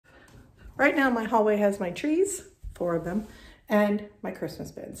Right now my hallway has my trees, 4 of them, and my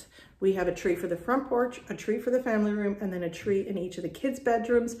Christmas bins. We have a tree for the front porch, a tree for the family room, and then a tree in each of the kids'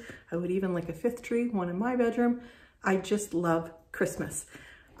 bedrooms. I would even like a 5th tree, one in my bedroom. I just love Christmas.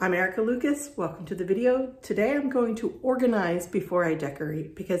 I'm Erica Lucas, welcome to the video. Today I'm going to organize before I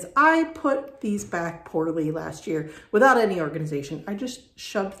decorate because I put these back poorly last year without any organization. I just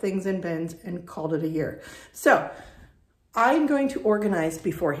shoved things in bins and called it a year. So I'm going to organize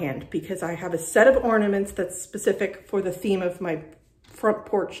beforehand because I have a set of ornaments that's specific for the theme of my front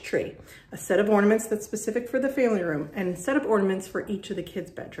porch tree, a set of ornaments that's specific for the family room, and a set of ornaments for each of the kids'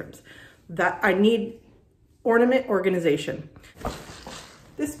 bedrooms. That I need ornament organization.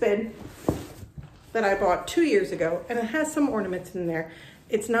 This bin that I bought 2 years ago, and it has some ornaments in there.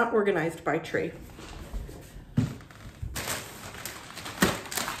 It's not organized by tree.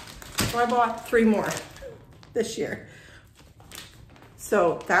 So I bought 3 more this year.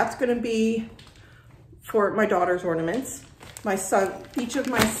 So that's gonna be for my daughter's ornaments, my son, each of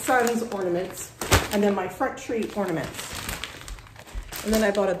my son's ornaments, and then my front tree ornaments. And then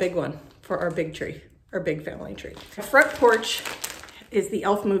I bought a big one for our big tree, our big family tree. The front porch is the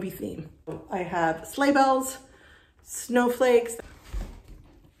Elf movie theme. I have sleigh bells, snowflakes,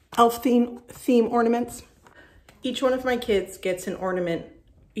 elf theme ornaments. Each one of my kids gets an ornament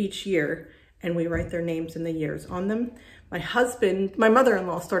each year and we write their names and the years on them. My husband, my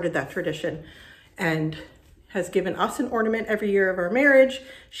mother-in-law started that tradition and has given us an ornament every year of our marriage.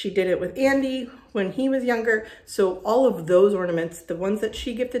 She did it with Andy when he was younger. So all of those ornaments, the ones that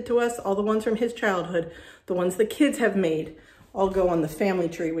she gifted to us, all the ones from his childhood, the ones the kids have made, all go on the family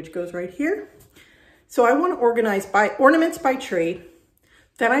tree, which goes right here. So I want to organize by ornaments by tree.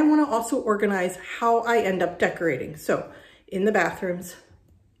 Then I want to also organize how I end up decorating. So in the bathrooms,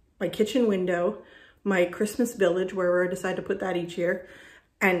 my kitchen window, my Christmas village, wherever I decide to put that each year.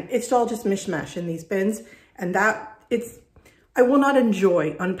 And it's all just mishmash in these bins. And I will not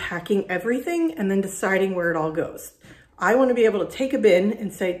enjoy unpacking everything and then deciding where it all goes. I want to be able to take a bin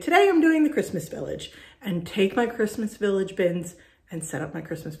and say, today I'm doing the Christmas village, and take my Christmas village bins and set up my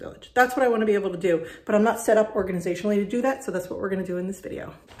Christmas village. That's what I want to be able to do, but I'm not set up organizationally to do that, so that's what we're going to do in this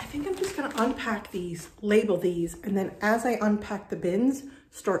video. I think I'm just going to unpack these, label these, and then as I unpack the bins,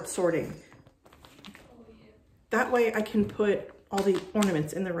 start sorting. That way I can put all the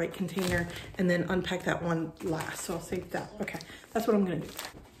ornaments in the right container and then unpack that one last. So I'll save that. Okay, that's what I'm going to do.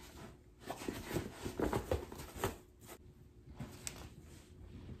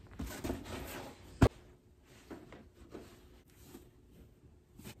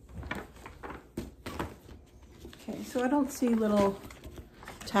 Okay, so I don't see little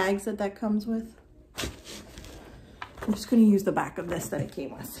tags that comes with. I'm just going to use the back of this that it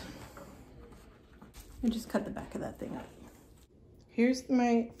came with. And just cut the back of that thing up. Here's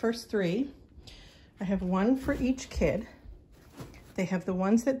my first 3. I have 1 for each kid. They have the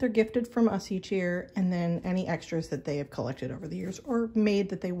ones that they're gifted from us each year, and then any extras that they have collected over the years or made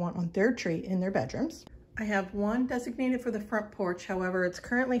that they want on their tree in their bedrooms. I have 1 designated for the front porch. However, it's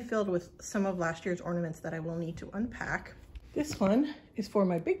currently filled with some of last year's ornaments that I will need to unpack. This one is for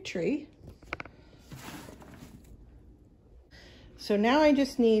my big tree. So now I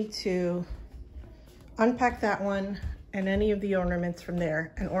just need to unpack that one and any of the ornaments from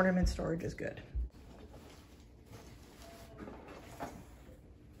there, and ornament storage is good.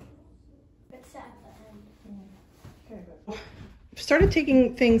 I've started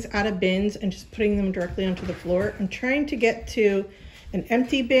taking things out of bins and just putting them directly onto the floor. I'm trying to get to an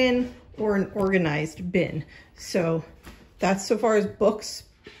empty bin or an organized bin. So that's so far as books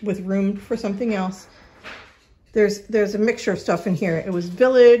with room for something else. There's a mixture of stuff in here. It was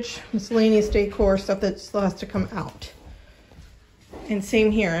village, miscellaneous decor, stuff that still has to come out. And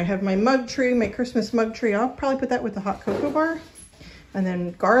same here, I have my mug tree, my Christmas mug tree. I'll probably put that with the hot cocoa bar. And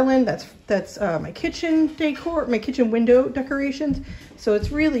then garland, that's my kitchen decor, my kitchen window decorations. So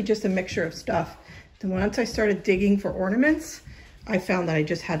it's really just a mixture of stuff. Then once I started digging for ornaments, I found that I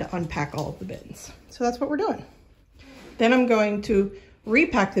just had to unpack all of the bins. So that's what we're doing. Then I'm going to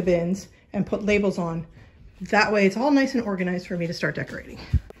repack the bins and put labels on. That way it's all nice and organized for me to start decorating.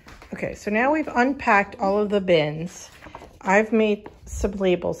 Okay, so now we've unpacked all of the bins. I've made some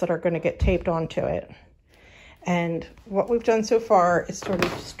labels that are going to get taped onto it. And what we've done so far is sort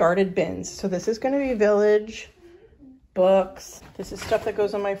of started bins. So this is going to be village, books. This is stuff that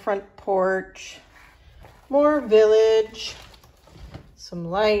goes on my front porch. More village, some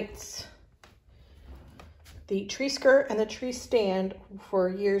lights. The tree skirt and the tree stand. For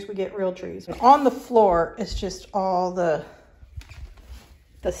years we get real trees. On the floor is just all the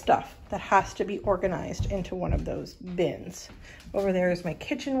stuff. that has to be organized into one of those bins. Over there is my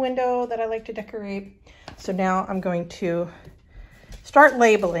kitchen window that I like to decorate. So now I'm going to start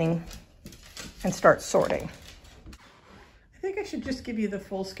labeling and start sorting. I think I should just give you the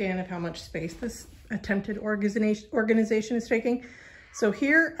full scan of how much space this attempted organization is taking. So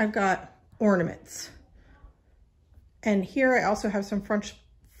here I've got ornaments. And here I also have some front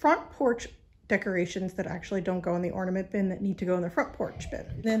porch decorations that actually don't go in the ornament bin that need to go in the front porch bin.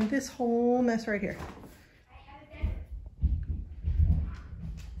 Then this whole mess right here.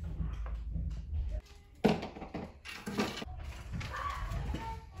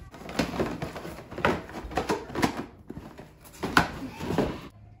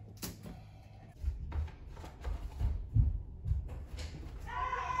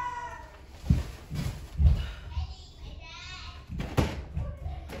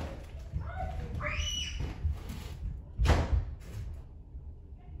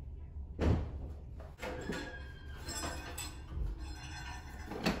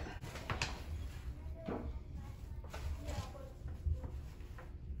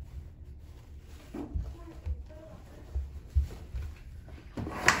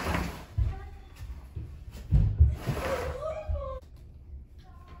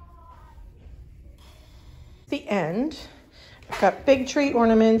 The end. I've got big tree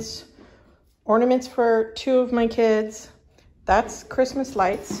ornaments, ornaments for 2 of my kids. That's Christmas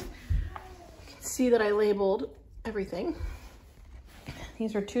lights. You can see that I labeled everything.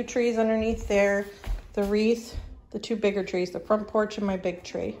 These are 2 trees underneath there, the wreath, the 2 bigger trees, the front porch and my big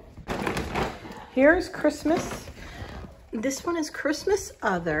tree. Here's Christmas. This one is Christmas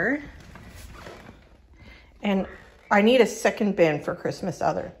Other. And I need a second bin for Christmas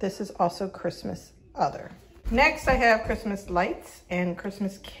Other. This is also Christmas Other. Next, I have Christmas lights and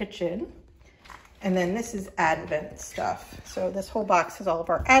Christmas kitchen. And then this is Advent stuff. So this whole box has all of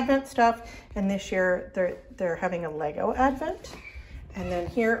our Advent stuff. And this year, they're having a Lego Advent. And then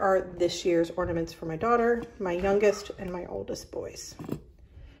here are this year's ornaments for my daughter, my youngest, and my oldest boys.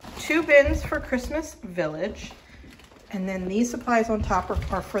 2 bins for Christmas Village. And then these supplies on top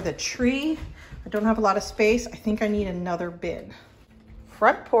are for the tree. I don't have a lot of space. I think I need another bin.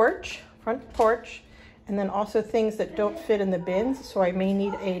 Front porch. And then also things that don't fit in the bins, so I may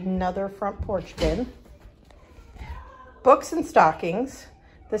need another front porch bin. Books and stockings.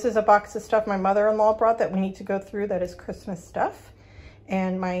 This is a box of stuff my mother-in-law brought that we need to go through that is Christmas stuff.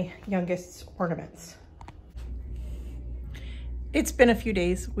 And my youngest's ornaments. It's been a few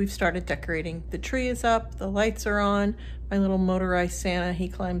days. We've started decorating. The tree is up, the lights are on. My little motorized Santa, he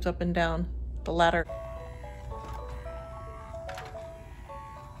climbs up and down the ladder.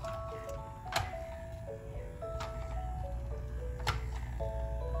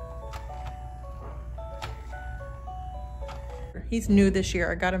 He's new this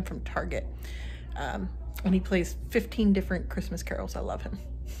year. I got him from Target. And he plays 15 different Christmas carols. I love him.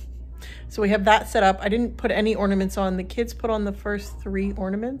 So we have that set up. I didn't put any ornaments on. The kids put on the first 3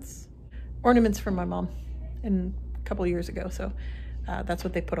 ornaments. Ornaments from my mom a couple years ago. So that's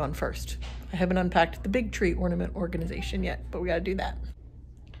what they put on first. I haven't unpacked the big tree ornament organization yet, but we got to do that.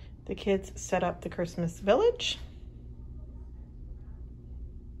 The kids set up the Christmas village.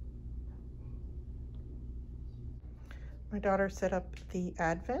 My daughter set up the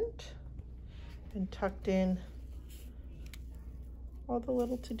Advent and tucked in all the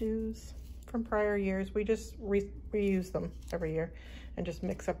little to-dos from prior years. We just reuse them every year and just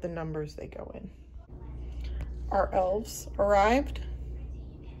mix up the numbers they go in. Our elves arrived.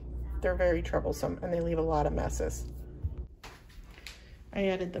 They're very troublesome and they leave a lot of messes. I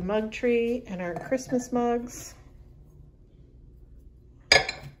added the mug tree and our Christmas mugs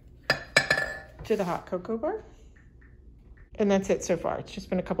to the hot cocoa bar. And that's it so far. It's just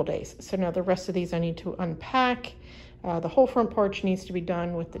been a couple days. So now the rest of these I need to unpack. The whole front porch needs to be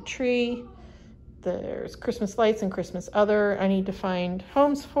done with the tree. There's Christmas lights and Christmas Other I need to find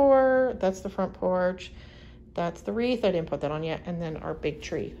homes for. That's the front porch. That's the wreath. I didn't put that on yet. And then our big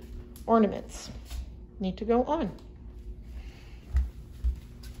tree ornaments need to go on.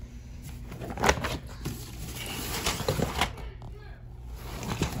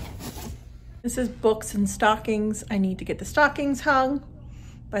 This is books and stockings. I need to get the stockings hung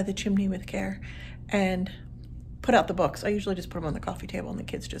by the chimney with care and put out the books. I usually just put them on the coffee table and the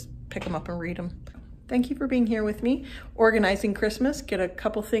kids just pick them up and read them. Thank you for being here with me, organizing Christmas, get a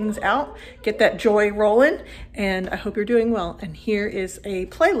couple things out, get that joy rolling, and I hope you're doing well. And here is a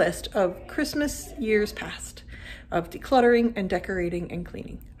playlist of Christmas years past of decluttering and decorating and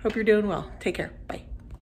cleaning. Hope you're doing well. Take care. Bye.